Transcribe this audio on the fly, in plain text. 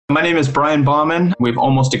My name is Brian Bauman. We've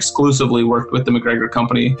almost exclusively worked with the McGregor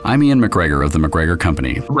Company. I'm Ian McGregor of the McGregor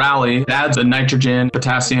Company. Rally adds the nitrogen,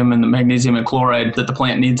 potassium, and the magnesium and chloride that the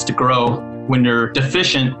plant needs to grow. When you're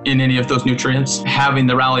deficient in any of those nutrients, having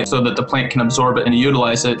the Rally so that the plant can absorb it and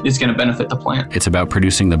utilize it is going to benefit the plant. It's about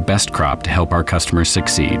producing the best crop to help our customers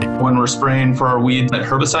succeed. When we're spraying for our weeds at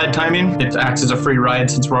herbicide timing, it acts as a free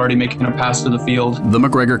ride since we're already making a pass to the field. The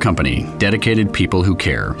McGregor Company, dedicated people who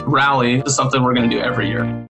care. Rally is something we're going to do every year.